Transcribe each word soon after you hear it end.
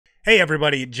Hey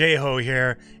everybody, J-Ho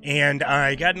here, and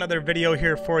I got another video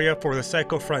here for you for the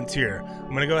Psycho Frontier. I'm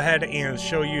going to go ahead and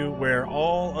show you where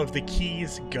all of the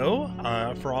keys go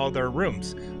for all their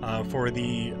rooms for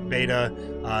the beta,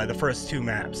 the first two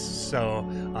maps. So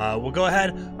we'll go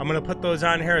ahead, I'm going to put those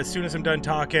on here as soon as I'm done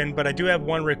talking, but I do have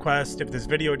one request. If this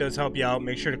video does help you out,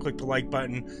 make sure to click the like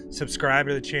button, subscribe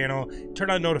to the channel,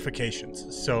 turn on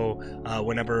notifications. So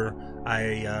whenever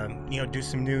I do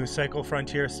some new Psycho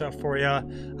Frontier stuff for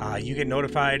you, you get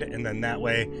notified, and then that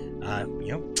way,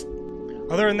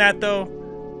 other than that though,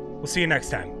 we'll see you next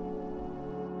time.